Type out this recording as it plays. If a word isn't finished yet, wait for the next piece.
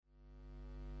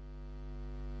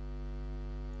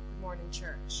morning,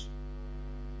 church.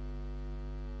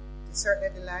 It's certainly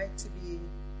a delight to be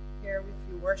here with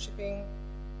you worshiping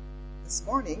this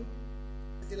morning.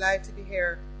 It's a delight to be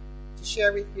here to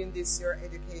share with you in this your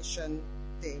education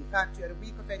day. In fact, you had a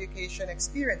week of education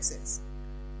experiences,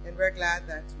 and we're glad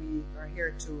that we are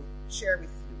here to share with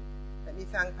you. Let me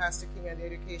thank Pastor King and the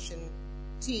education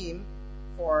team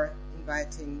for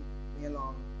inviting me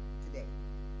along today.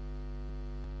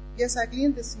 Yes, I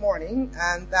gleaned this morning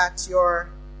and that you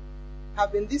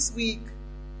have been this week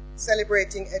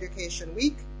celebrating Education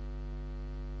Week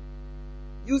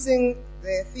using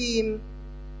the theme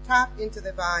Tap into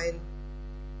the Vine,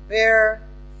 Bear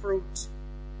Fruit,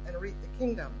 and Reap the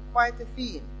Kingdom. Quite a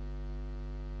theme.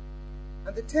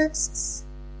 And the texts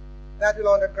that will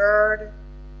undergird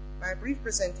my brief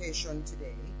presentation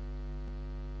today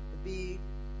will be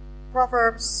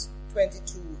Proverbs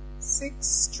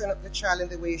 22:6, train up the child in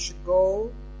the way he should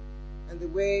go, and the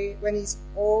way when he's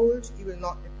old he will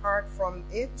not depart from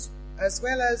it, as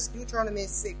well as Deuteronomy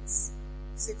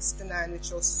 6:6-9,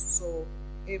 which was so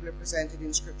ably presented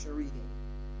in scripture reading.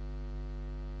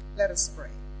 Let us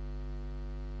pray.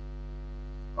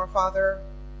 Our Father,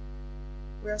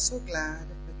 we are so glad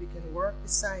that we can work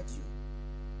beside you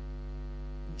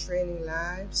in training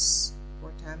lives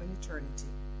for time and eternity.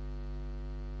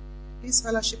 Please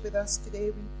fellowship with us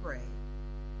today, we pray.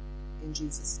 In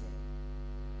Jesus' name.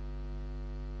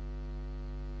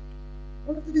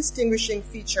 One of the distinguishing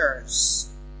features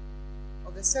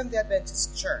of the Seventh-day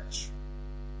Adventist Church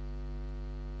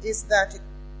is that it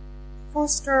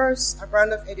fosters a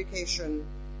brand of education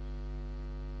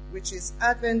which is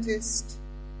Adventist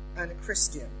and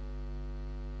Christian.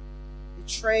 It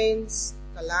trains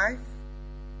for life,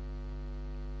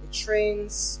 it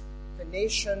trains for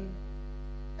nation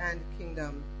and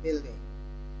kingdom building.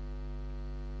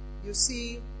 You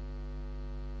see,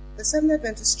 the Seventh-day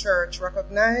Adventist Church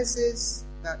recognizes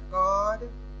that God,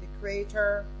 the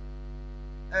creator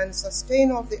and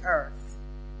sustainer of the earth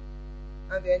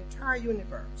and the entire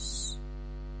universe,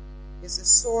 is the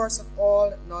source of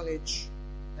all knowledge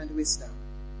and wisdom.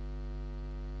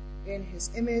 In his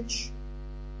image,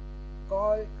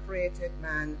 God created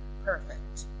man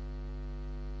perfect.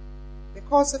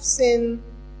 Because of sin,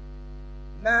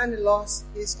 man lost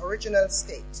his original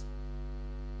state.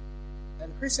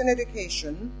 And Christian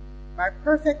education, by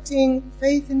perfecting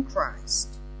faith in Christ,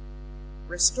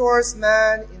 restores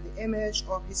man in the image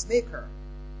of his Maker,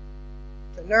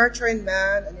 to nurture in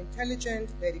man an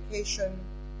intelligent dedication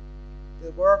to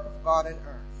the work of God on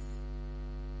earth,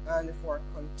 and for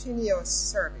continuous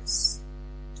service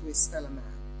to his fellow man.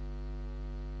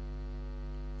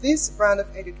 This brand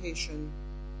of education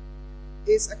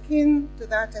is akin to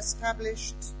that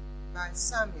established by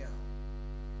Samuel.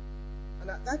 And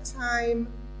at that time,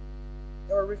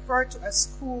 they were referred to as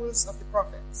schools of the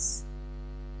prophets.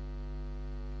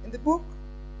 In the book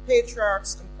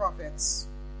Patriarchs and Prophets,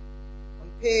 on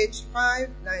page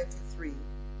 593,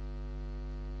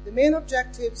 the main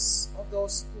objectives of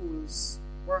those schools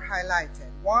were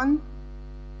highlighted. 1,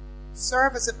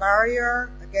 serve as a barrier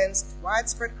against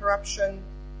widespread corruption,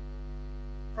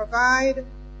 provide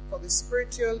for the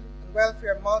spiritual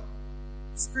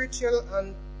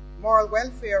and moral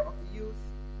welfare of the youth,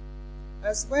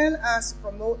 as well as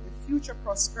promote the future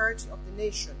prosperity of the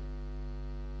nation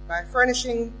by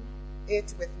furnishing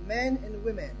it with men and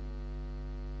women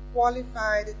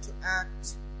qualified to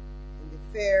act in the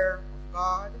fear of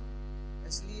God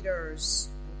as leaders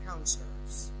and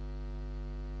counselors.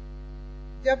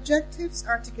 The objectives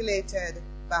articulated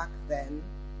back then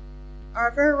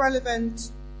are very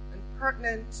relevant and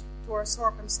pertinent to our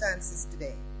circumstances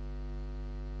today.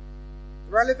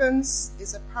 The relevance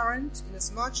is apparent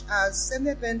inasmuch as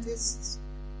Seventh-day Adventists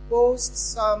boast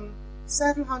some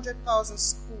 700,000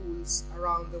 schools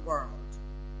around the world.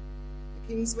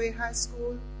 The Kingsway High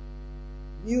School,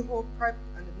 New Hope Prep,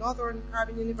 and the Northern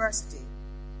Caribbean University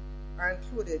are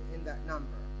included in that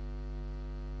number.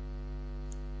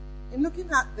 In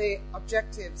looking at the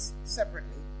objectives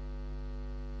separately,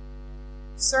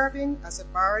 serving as a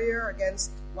barrier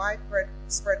against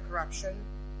widespread corruption,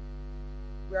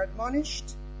 we are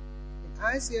admonished in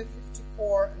Isaiah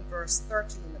 54 and verse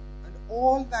 13, and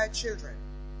all thy children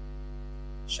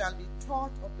shall be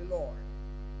taught of the Lord,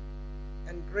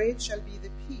 and great shall be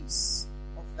the peace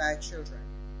of thy children.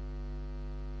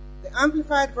 The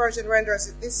Amplified Version renders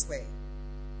it this way: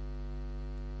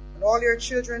 and all your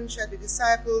children shall be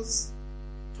disciples,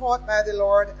 taught by the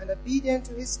Lord, and obedient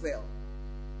to his will.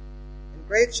 And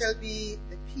great shall be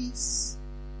the peace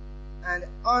and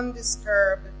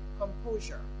undisturbed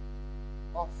composure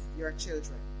of your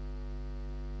children.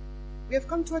 We have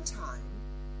come to a time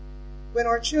when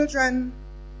our children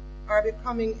are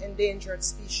becoming endangered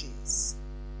species.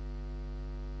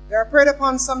 They are preyed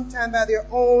upon sometimes by their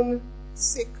own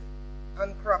sick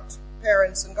and corrupt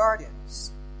parents and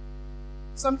guardians.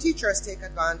 Some teachers take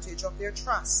advantage of their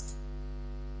trust.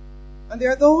 And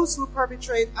there are those who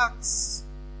perpetrate acts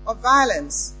of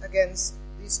violence against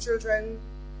these children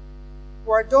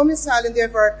who are domiciled in their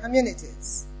very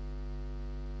communities.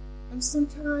 And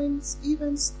sometimes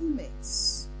even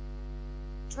schoolmates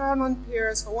turn on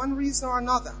peers for one reason or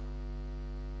another,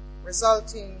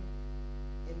 resulting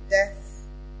in death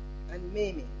and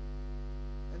maiming.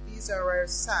 And these are very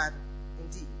sad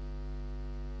indeed.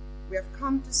 We have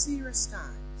come to serious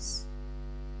times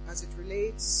as it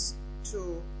relates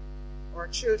to our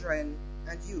children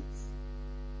and youth.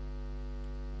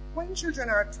 When children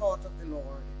are taught of the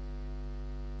Lord,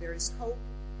 there is hope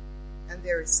and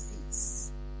there is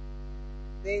peace.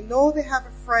 They know they have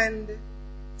a friend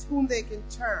to whom they can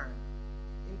turn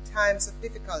in times of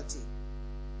difficulty.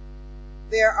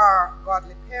 There are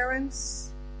godly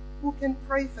parents who can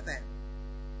pray for them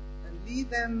and lead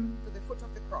them to the foot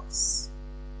of the cross.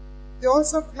 There are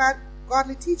also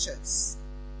godly teachers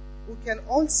who can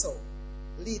also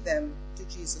lead them to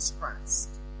Jesus Christ.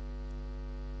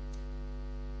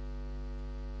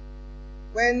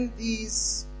 When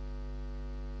these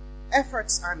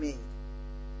efforts are made,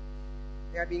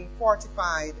 they are being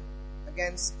fortified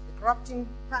against the corrupting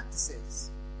practices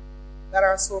that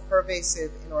are so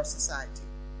pervasive in our society.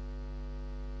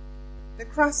 The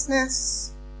crassness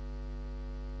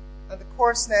and the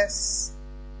coarseness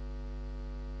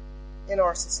in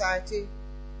our society,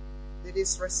 the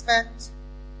disrespect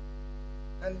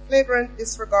and flagrant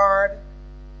disregard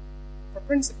for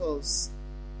principles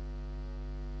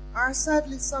are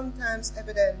sadly sometimes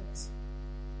evident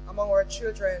among our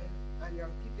children and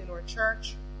young people in our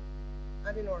church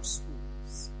and in our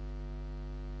schools.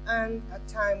 And at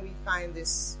times we find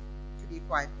this to be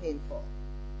quite painful.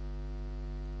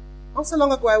 Not so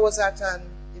long ago I was at an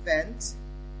event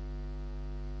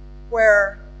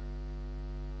where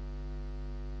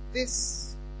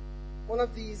one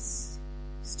of these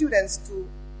students who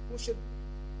should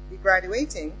be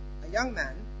graduating, a young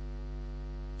man,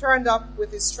 turned up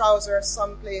with his trousers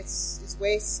someplace, his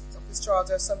waist of his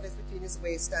trousers someplace between his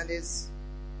waist and his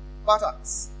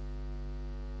buttocks.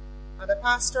 And the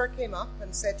pastor came up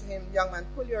and said to him, "Young man,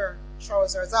 pull your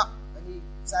trousers up." And he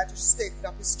decided to straighten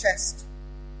up his chest.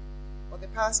 But the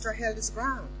pastor held his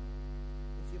ground.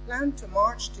 "If you plan to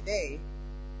march today,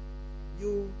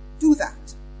 you do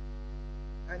that."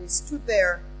 And he stood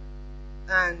there,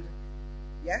 and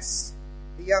yes,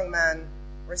 the young man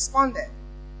responded.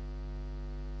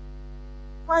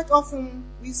 Quite often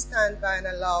we stand by and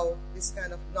allow this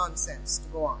kind of nonsense to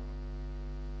go on.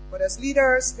 But as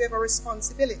leaders, we have a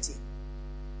responsibility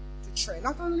to train.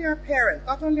 Not only our parents,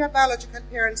 not only our biological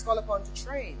parents call upon to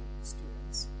train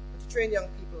students, but to train young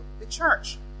people. The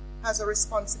church has a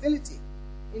responsibility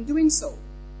in doing so.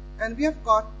 And we have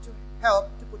got to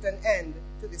help to put an end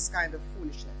to this kind of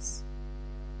foolishness.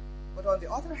 But on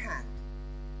the other hand,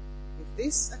 if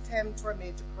this attempt were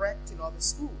made to correct in other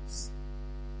schools,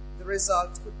 the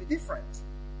result could be different.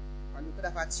 Or we could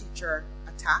have a teacher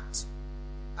attacked,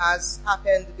 as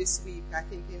happened this week, I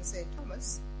think, in St.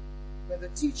 Thomas, when the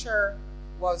teacher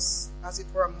was, as it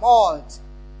were, mauled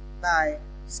by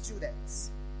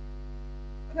students.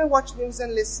 When I watch news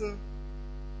and listen,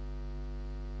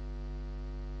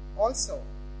 also,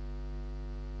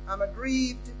 I'm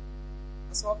aggrieved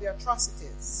at some of the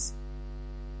atrocities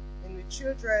in which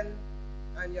children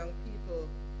and young people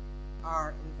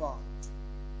are involved.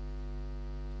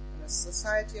 And as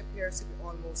society appears to be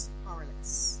almost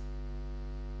powerless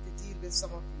to deal with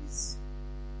some of these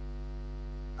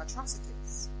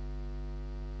atrocities.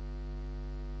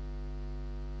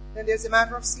 Then there's a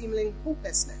matter of seeming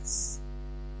hopelessness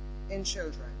in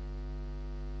children.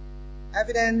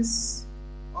 Evidence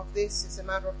of this is a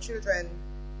matter of children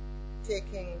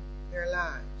taking their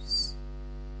lives.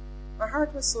 My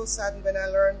heart was so saddened when I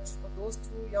learned of those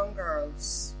two young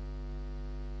girls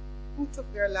who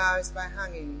took their lives by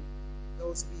hanging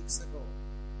those weeks ago.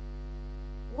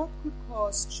 What could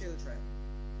cause children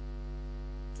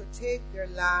to take their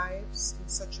lives in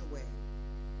such a way?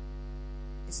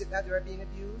 Is it that they are being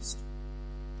abused?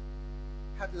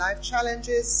 Had life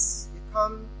challenges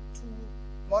become too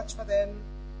much for them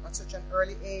at such an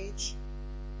early age?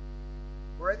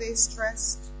 Were they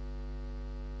stressed?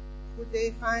 Could they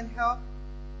find help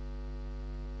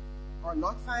or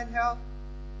not find help?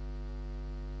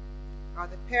 Are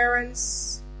the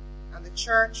parents and the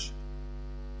church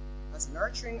as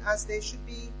nurturing as they should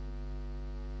be?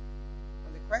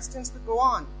 And the questions could go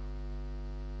on.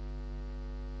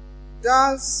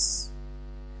 Does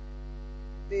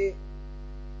the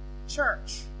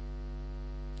church,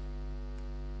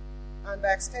 and by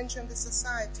extension the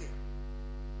society,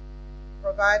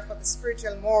 provide for the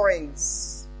spiritual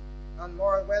moorings and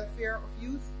moral welfare of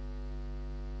youth?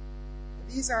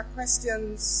 These are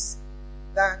questions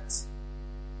that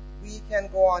we can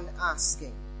go on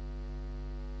asking.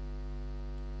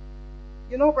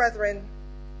 You know, brethren,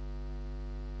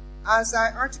 as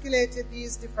I articulated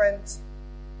these different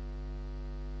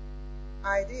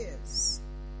ideas,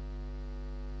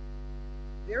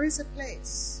 there is a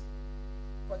place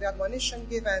for the admonition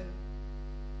given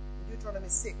in Deuteronomy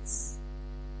 6,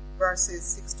 verses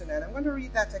 6 to 9. I'm going to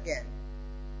read that again.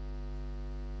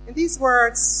 In these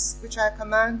words, which I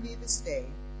command thee this day,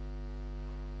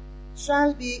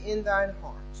 shall be in thine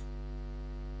heart,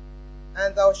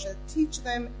 and thou shalt teach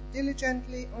them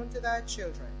diligently unto thy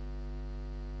children,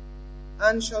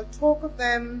 and shalt talk of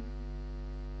them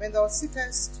when thou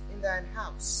sittest in thine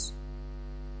house,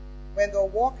 when thou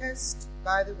walkest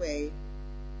by the way,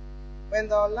 when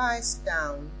thou liest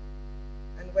down,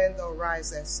 and when thou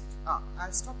risest up.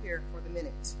 I'll stop here for the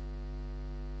minute.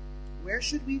 Where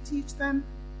should we teach them?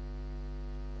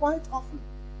 Quite often,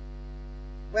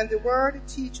 when the word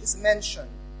teach is mentioned,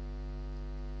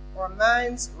 our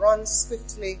minds run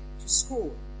swiftly to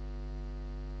school.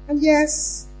 And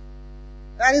yes,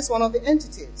 that is one of the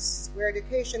entities where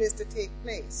education is to take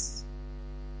place.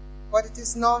 But it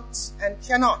is not and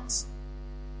cannot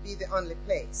be the only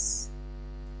place.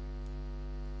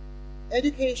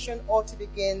 Education ought to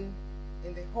begin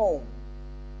in the home.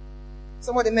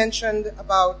 Somebody mentioned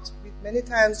about, many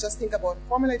times just think about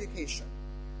formal education,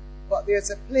 but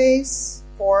there's a place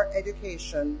for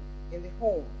education in the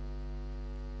home.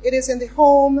 It is in the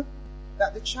home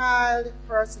that the child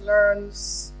first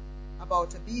learns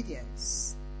about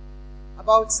obedience,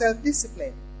 about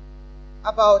self-discipline,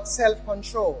 about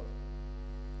self-control.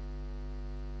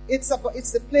 It's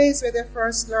the place where they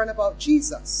first learn about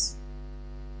Jesus.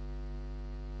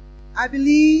 I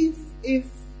believe if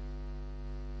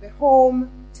the home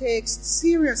takes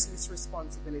seriously its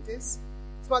responsibilities,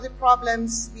 some of the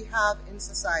problems we have in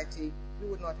society, we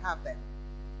would not have them.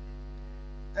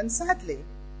 And sadly,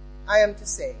 I am to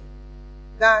say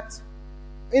that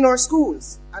in our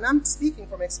schools, and I'm speaking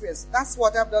from experience, that's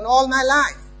what I've done all my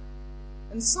life.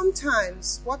 And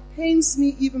sometimes what pains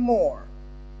me even more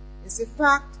is the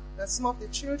fact that some of the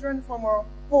children from our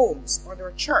homes or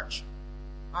their church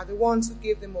are the ones who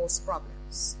give the most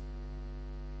problems.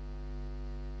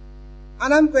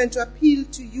 And I'm going to appeal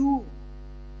to you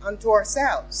and to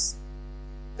ourselves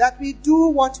that we do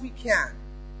what we can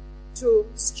to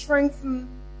strengthen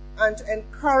and to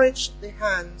encourage the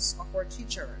hands of our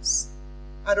teachers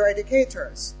and our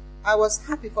educators. I was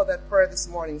happy for that prayer this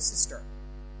morning, sister,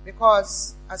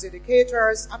 because as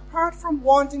educators, apart from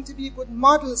wanting to be good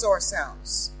models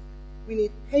ourselves, we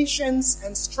need patience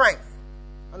and strength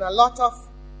and a lot of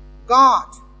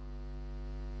God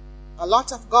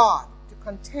to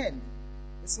contend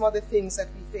with some of the things that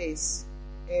we face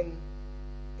in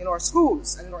our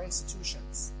schools and in our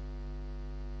institutions.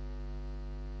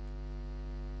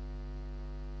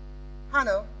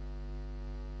 Hannah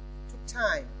took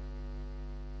time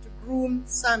to groom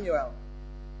Samuel.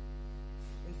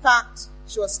 In fact,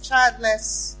 she was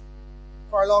childless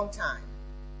for a long time,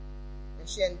 and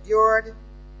she endured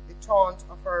the taunt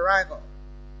of her rival.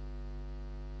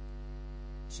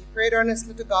 She prayed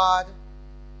earnestly to God,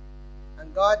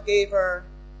 and God gave her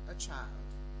a child.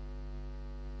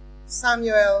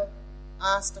 Samuel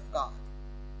asked of God,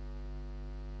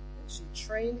 and she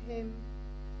trained him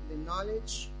in the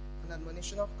knowledge and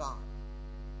admonition of God.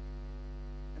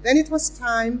 And then it was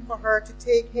time for her to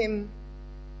take him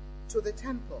to the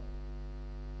temple,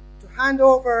 to hand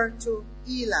over to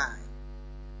Eli,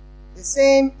 the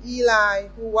same Eli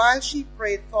who, while she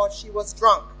prayed, thought she was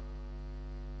drunk.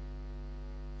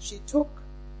 She took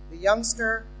the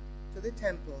youngster to the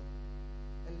temple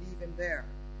and leave him there.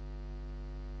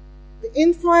 The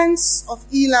influence of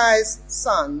Eli's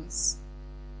sons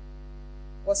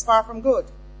was far from good.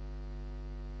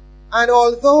 And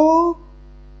although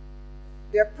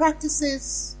their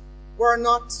practices were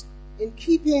not in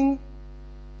keeping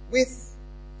with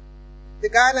the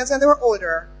guidelines and they were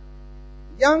older,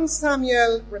 young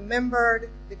Samuel remembered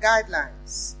the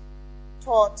guidelines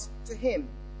taught to him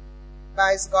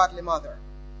by his godly mother.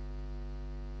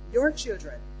 Your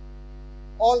children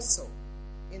also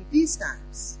in these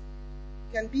times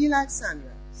can be like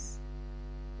Samuel's.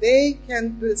 They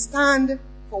will stand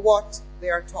for what they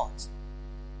are taught.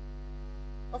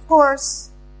 Of course,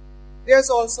 there's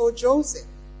also Joseph.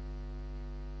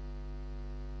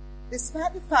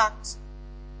 Despite the fact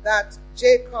that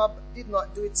Jacob did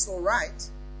not do it so right,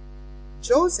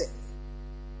 Joseph,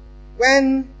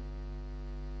 when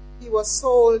he was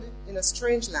sold in a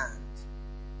strange land,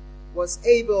 was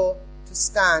able to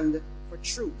stand for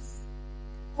truth.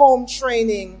 Home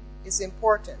training is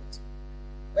important.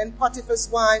 When Potiphar's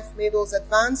wife made those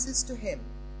advances to him,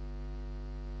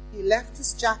 he left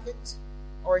his jacket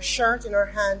or a shirt in her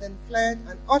hand and fled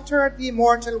and uttered the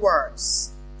immortal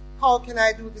words, "How can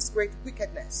I do this great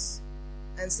wickedness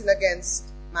and sin against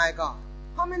my God?"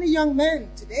 How many young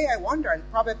men today, I wonder, and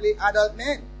probably adult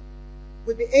men,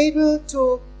 would be able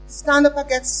to stand up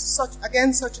against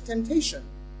such a temptation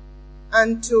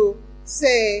and to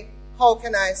say, "How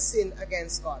can I sin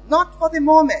against God?" Not for the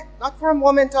moment, not for a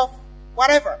moment of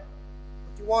whatever,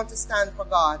 but you want to stand for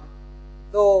God,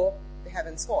 though the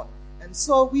heavens fall. And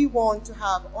so we want to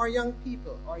have our young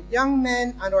people, our young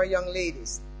men and our young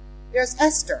ladies. There's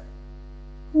Esther,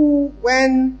 who,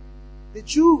 when the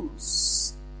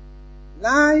Jews'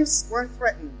 lives were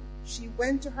threatened, she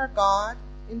went to her God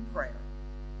in prayer,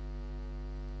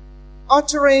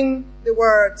 uttering the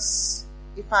words,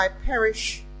 "If I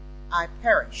perish, I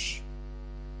perish."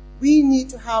 We need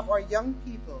to have our young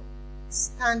people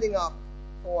standing up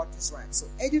for what is right. So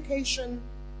education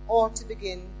ought to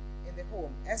begin in the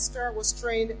home. Esther was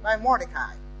trained by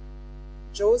Mordecai,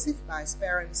 Joseph by his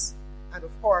parents, and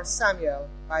of course Samuel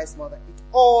by his mother. It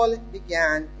all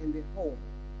began in the home.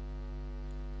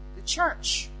 The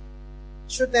church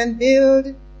should then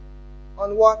build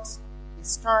on what is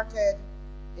started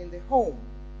in the home,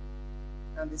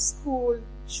 and the school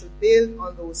should build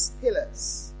on those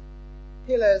pillars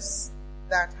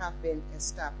that have been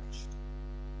established.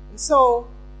 And so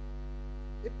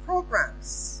the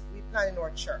programs we plan in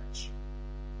our church,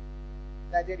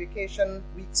 that Education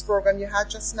Week's program you had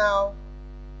just now,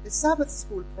 the Sabbath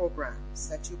school programs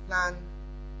that you plan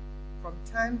from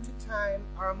time to time,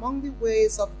 are among the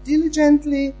ways of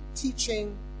diligently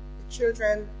teaching the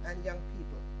children and young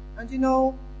people. And you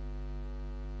know,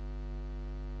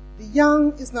 the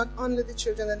young is not only the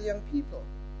children and the young people.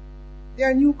 They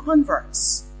are new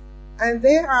converts, and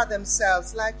they are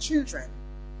themselves, like children,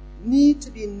 need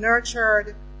to be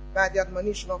nurtured by the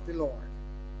admonition of the Lord.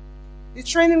 The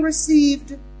training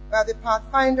received by the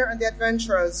Pathfinder and the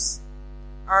Adventurers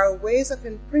are ways of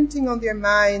imprinting on their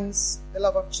minds the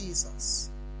love of Jesus.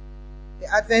 The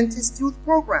Adventist youth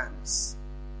programs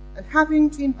and having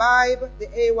to imbibe the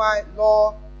AY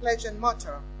law, pledge, and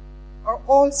motto are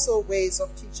also ways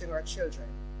of teaching our children.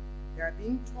 They are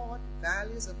being taught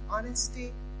values of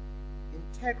honesty,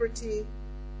 integrity,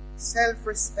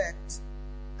 self-respect,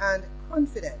 and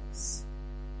confidence,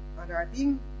 and are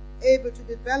being able to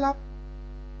develop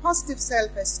positive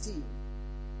self-esteem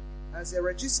as they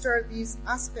register these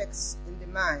aspects in their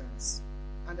minds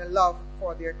and a love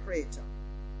for their Creator.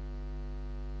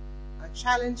 I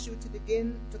challenge you to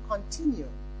begin to continue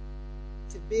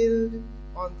to build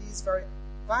on these very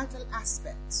vital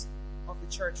aspects of the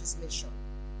church's mission.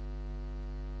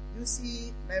 You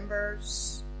see,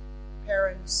 members,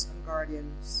 parents, and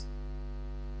guardians,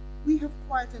 we have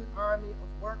quite an army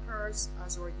of workers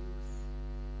as our youth,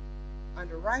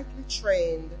 and rightly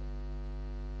trained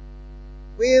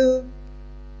will,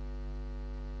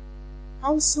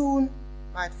 how soon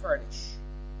might furnish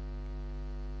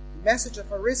the message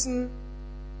of a risen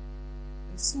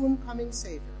and soon coming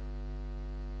Savior,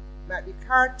 might be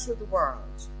carried through the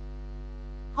world.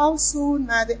 How soon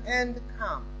might the end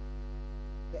come,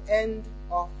 the end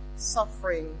of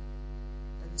suffering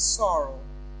and sorrow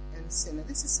and sin. And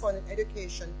this is found in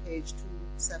Education, page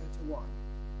 271.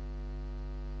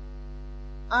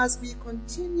 As we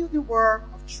continue the work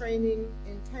of training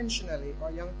intentionally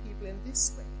our young people in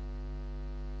this way,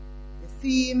 the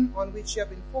theme on which you have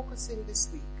been focusing this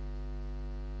week,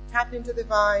 tap into the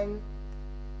vine,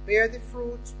 bear the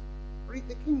fruit, reap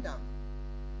the kingdom,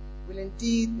 will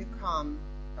indeed become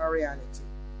a reality.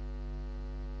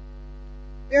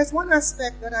 There's one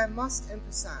aspect that I must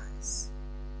emphasize,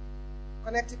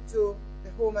 connected to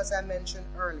the home as I mentioned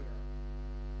earlier.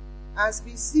 As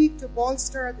we seek to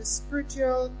bolster the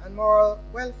spiritual and moral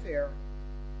welfare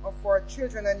of our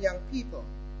children and young people,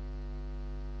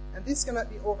 and this cannot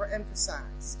be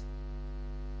overemphasized.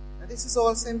 And this is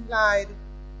also implied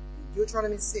in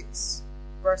Deuteronomy 6,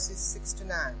 verses 6 to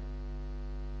 9.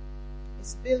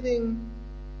 It's building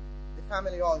the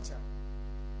family altar.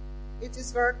 It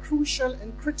is very crucial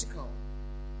and critical,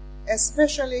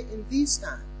 especially in these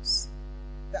times,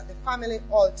 that the family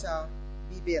altar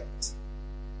be built.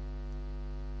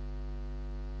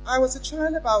 I was a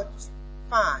child about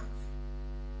 5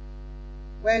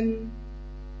 when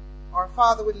our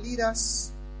father would lead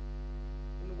us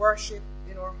in worship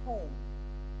in our home.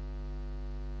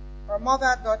 Our mother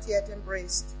had not yet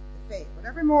embraced the faith, but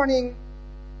every morning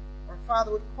our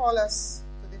Father would call us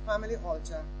to the family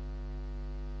altar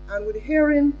and would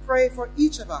hear him pray for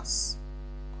each of us,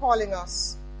 calling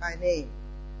us by name.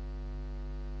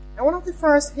 And one of the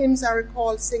first hymns I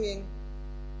recall singing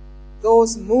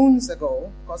those moons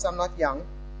ago, because I'm not young,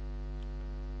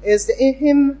 is the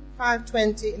hymn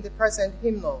 520 in the present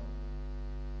hymnal.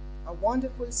 A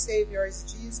wonderful Savior is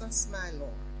Jesus my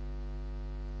Lord,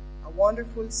 a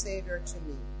wonderful Savior to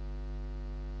me.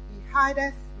 He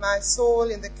hideth my soul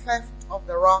in the cleft of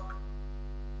the rock,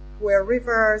 where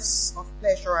rivers of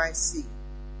pleasure I see.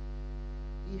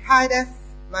 He hideth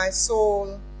my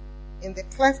soul in the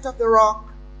cleft of the rock,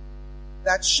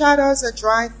 that shadows a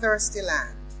dry, thirsty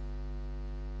land.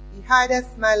 He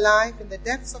hideth my life in the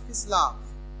depths of his love,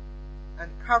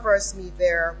 and covers me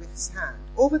there with his hand.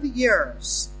 Over the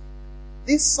years,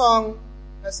 this song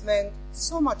has meant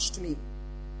so much to me.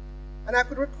 And I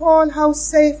could recall how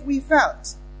safe we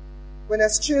felt when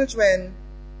as children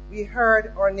we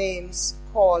heard our names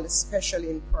called, especially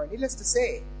in prayer. Needless to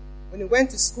say, when we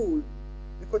went to school,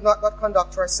 we could not but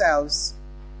conduct ourselves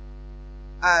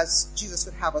as Jesus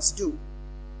would have us do.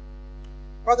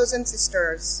 Brothers and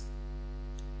sisters,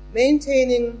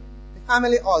 maintaining the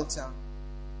family altar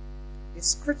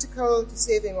is critical to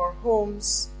saving our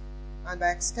homes and by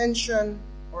extension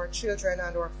our children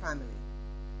and our family.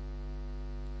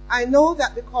 I know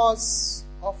that because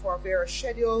of our very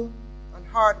schedule and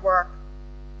hard work,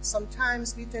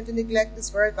 sometimes we tend to neglect this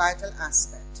very vital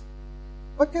aspect.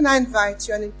 But can I invite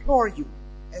you and implore you,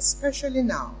 especially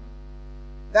now,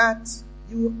 that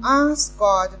you ask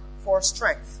God for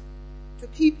strength to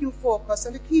keep you focused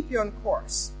and to keep you on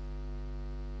course.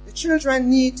 The children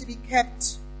need to be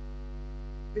kept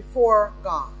before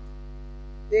God.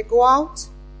 They go out.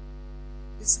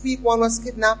 This week one was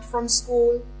kidnapped from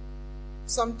school.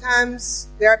 Sometimes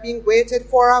they are being waited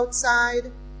for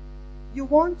outside. You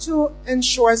want to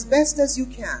ensure as best as you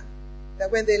can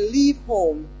that when they leave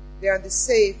home, they are in the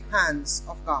safe hands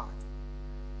of God.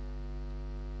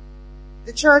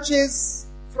 The church's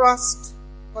thrust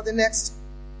for the next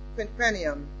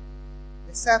quinquennium,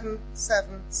 the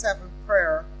 7-7-7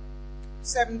 prayer,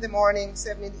 7 in the morning,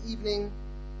 7 in the evening,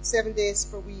 7 days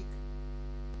per week,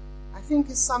 I think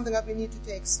is something that we need to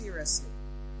take seriously.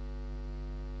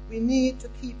 We need to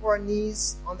keep our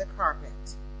knees on the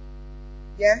carpet.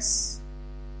 Yes,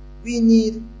 we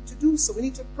need to do so. We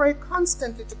need to pray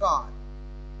constantly to God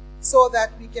so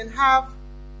that we can have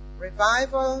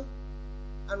revival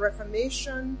and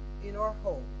reformation in our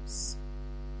homes.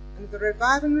 And if the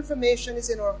revival and reformation is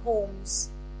in our homes,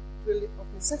 it will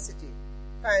of necessity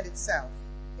find itself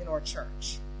in our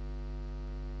church.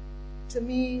 To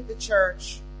me, the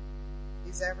church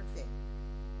is everything.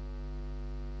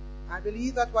 I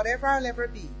believe that whatever I'll ever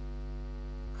be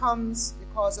comes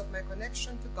because of my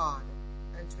connection to God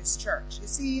and to his church. You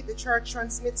see, the church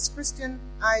transmits Christian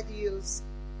ideals,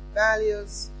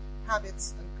 values,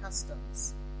 habits, and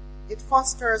customs. It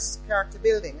fosters character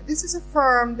building. And this is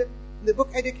affirmed in the book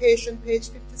Education, page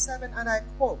 57, and I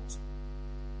quote,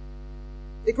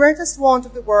 "The greatest want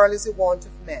of the world is the want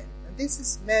of men." And this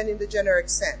is men in the generic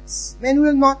sense. Men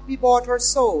will not be bought or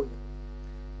sold.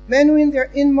 Men who in their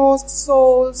inmost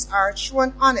souls are true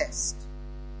and honest.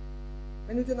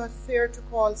 Men who do not fear to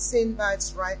call sin by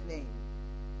its right name.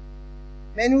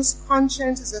 Men whose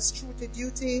conscience is as true to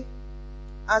duty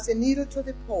as a needle to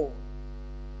the pole.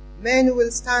 Men who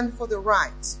will stand for the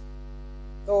right,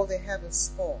 though the heavens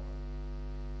fall.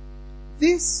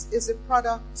 This is a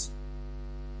product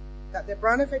that the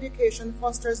brand of education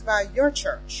fosters by your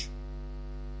church,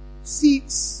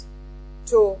 seeks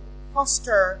to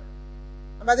foster,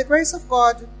 and by the grace of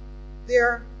God,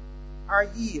 there are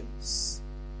yields.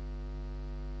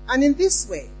 And in this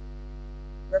way,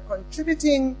 we're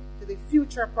contributing to the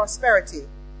future prosperity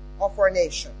of our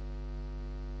nation.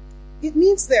 It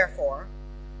means, therefore,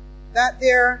 that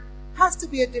there has to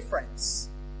be a difference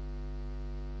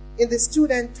in the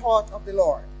student taught of the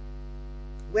Lord,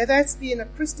 whether it's be in a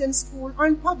Christian school or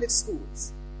in public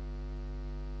schools.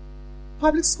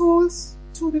 Public schools,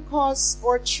 too, because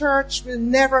our church will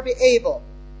never be able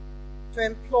to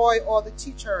employ all the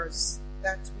teachers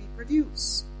that we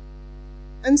produce.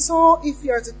 And so, if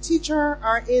you as a teacher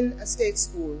are in a state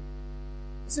school,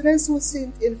 the students who sit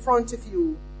in front of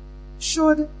you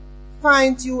should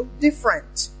find you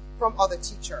different from other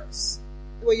teachers.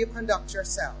 The way you conduct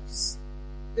yourselves,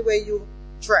 the way you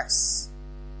dress,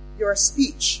 your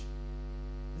speech.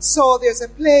 And so there's a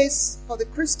place for the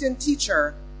Christian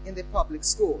teacher in the public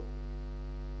school.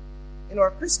 In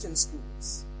our Christian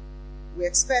schools, we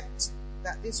expect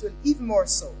that this will even more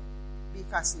so be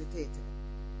facilitated.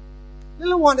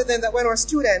 Little wonder then that when our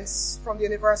students from the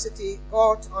university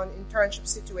go out on internship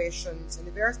situations in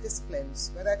the various disciplines,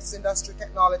 whether it's industry,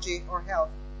 technology, or health,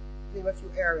 to name a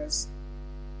few areas,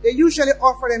 they usually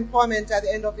offer employment at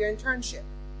the end of their internship.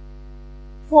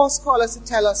 Four scholars to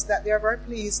tell us that they are very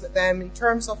pleased with them in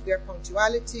terms of their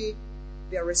punctuality,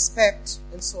 their respect,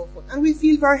 and so forth. And we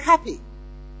feel very happy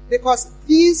because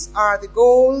these are the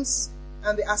goals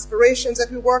and the aspirations that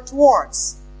we work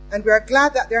towards. And we are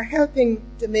glad that they're helping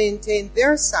to maintain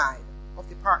their side of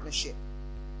the partnership.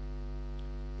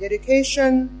 The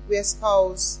education we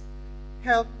espouse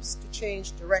helps to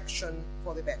change direction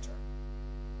for the better.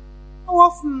 How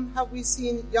often have we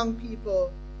seen young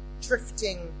people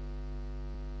drifting,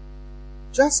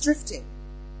 just drifting,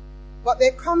 but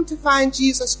they come to find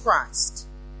Jesus Christ,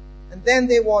 and then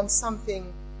they want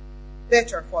something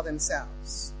better for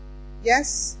themselves.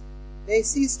 Yes, they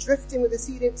cease drifting with the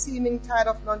seeming tide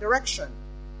of non-direction,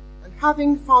 and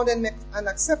having found and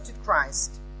accepted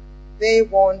Christ, they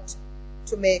want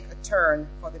to make a turn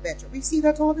for the better. We see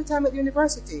that all the time at the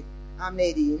university,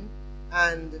 Nadine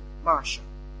and Marsha.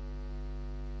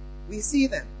 We see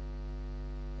them.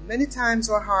 And many times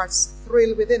our hearts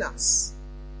thrill within us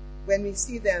when we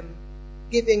see them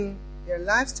giving their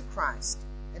lives to Christ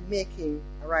and making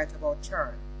a right about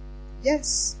turn.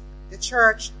 Yes, the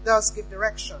church does give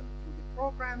direction through the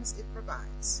programs it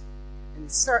provides, and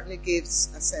it certainly gives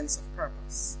a sense of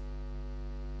purpose.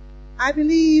 I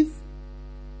believe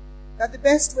that the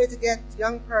best way to get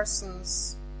young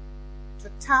persons to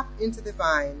tap into the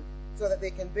vine so that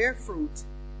they can bear fruit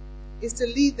is to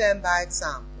lead them by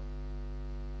example.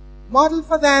 Model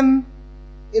for them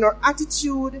in our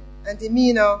attitude and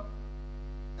demeanor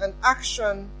and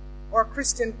action or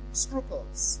Christian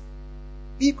scruples.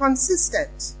 Be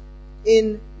consistent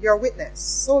in your witness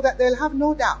so that they'll have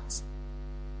no doubt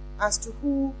as to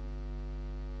who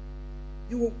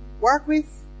you work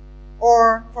with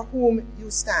or for whom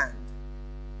you stand.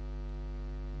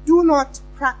 Do not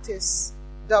practice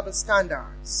double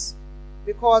standards,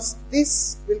 because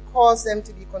this will cause them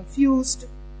to be confused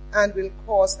and will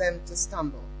cause them to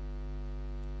stumble.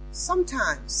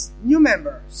 Sometimes new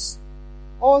members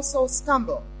also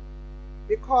stumble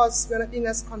because we're not being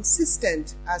as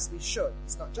consistent as we should.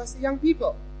 It's not just the young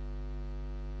people.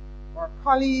 Our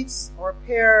colleagues, our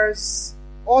peers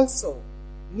also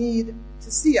need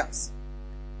to see us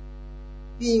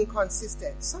being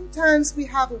consistent. Sometimes we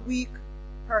have weak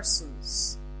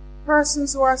persons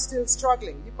who are still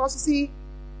struggling, because you see,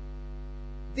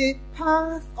 the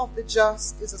path of the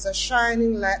just is as a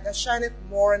shining light that shineth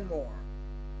more and more.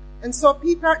 And so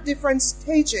people are at different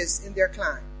stages in their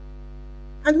climb.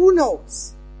 And who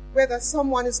knows whether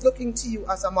someone is looking to you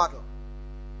as a model.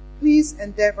 Please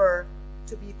endeavor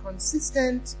to be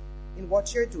consistent in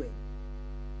what you're doing,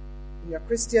 in your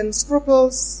Christian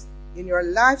scruples, in your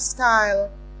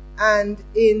lifestyle, and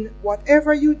in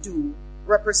whatever you do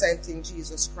representing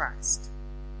Jesus Christ.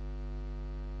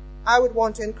 I would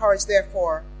want to encourage,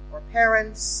 therefore, our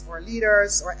parents, our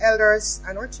leaders, our elders,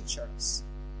 and our teachers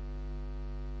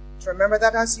to remember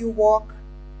that as you walk,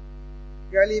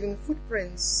 you are leaving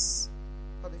footprints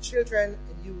for the children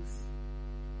and youth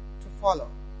to follow.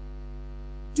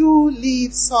 Do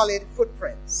leave solid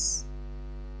footprints.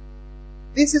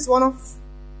 This is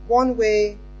one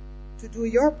way to do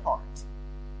your part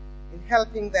in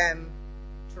helping them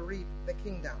to reap the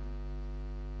kingdom.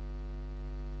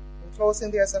 In closing,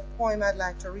 there's a poem I'd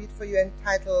like to read for you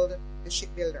entitled The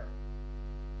Shipbuilder.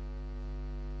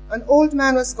 An old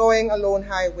man was going a lone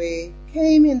highway,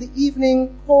 came in the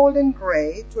evening cold and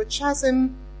grey to a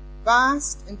chasm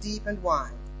vast and deep and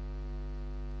wide.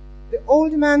 The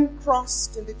old man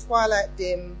crossed in the twilight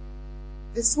dim.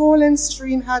 The swollen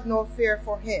stream had no fear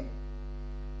for him.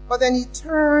 But then he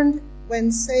turned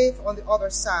when safe on the other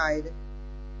side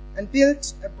and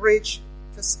built a bridge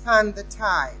to span the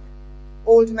tide.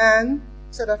 Old man,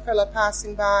 said a fellow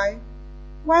passing by,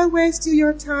 why waste you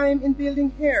your time in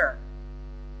building here?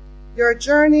 Your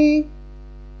journey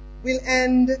will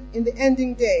end in the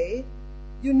ending day.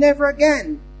 You never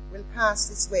again will pass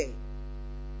this way.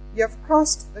 You have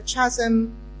crossed the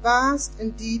chasm vast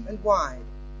and deep and wide.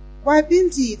 Why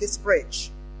build ye this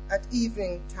bridge at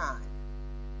evening tide?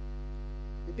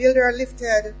 The builder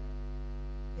lifted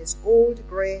his old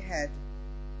grey head.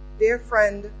 Dear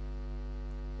friend,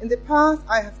 in the path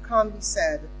I have come, he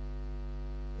said,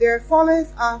 there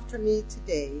falleth after me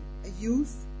today a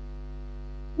youth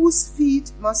whose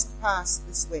feet must pass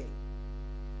this way.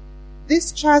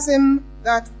 This chasm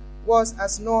that was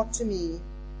as naught to me,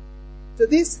 to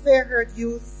this fair-haired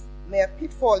youth may a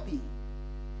pitfall be.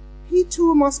 He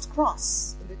too must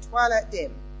cross in the twilight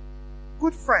dim.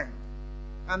 Good friend,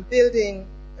 I'm building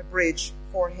a bridge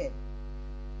for him.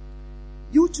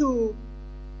 You too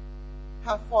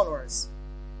have followers,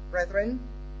 brethren.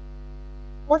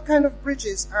 What kind of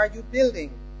bridges are you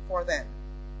building for them?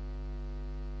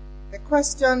 The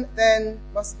question then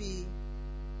must be,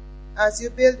 as you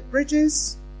build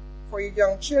bridges for your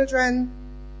young children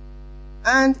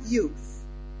and youth,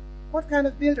 what kind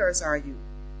of builders are you?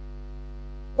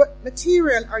 What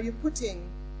material are you putting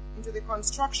into the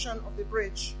construction of the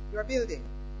bridge you are building?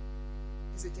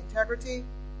 Is it integrity?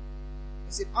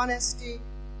 Is it honesty?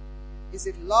 Is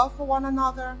it love for one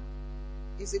another?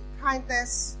 Is it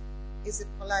kindness? Is it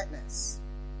politeness?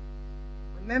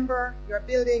 Remember, you are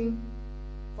building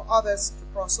for others to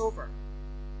cross over.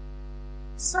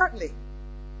 Certainly,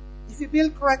 if you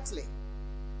build correctly,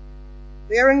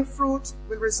 bearing fruit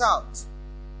will result,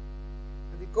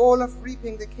 and the goal of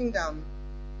reaping the kingdom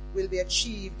will be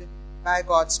achieved by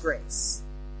God's grace.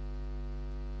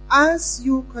 As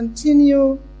you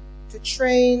continue to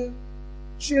train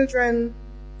children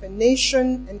for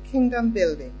nation and kingdom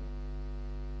building,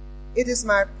 it is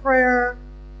my prayer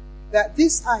that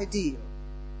this ideal,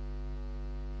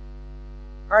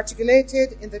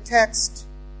 articulated in the text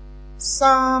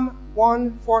Psalm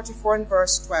 144 and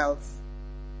verse 12,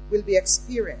 will be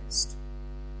experienced.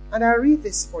 And I read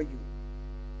this for you,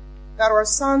 that our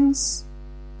sons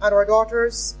and our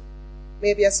daughters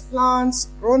may be as plants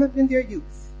grown up in their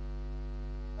youth,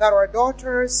 that our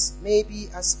daughters may be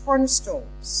as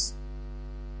cornerstones,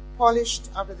 polished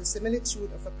after the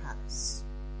similitude of a palace.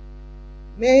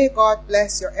 May God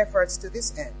bless your efforts to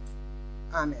this end.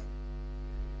 Amen.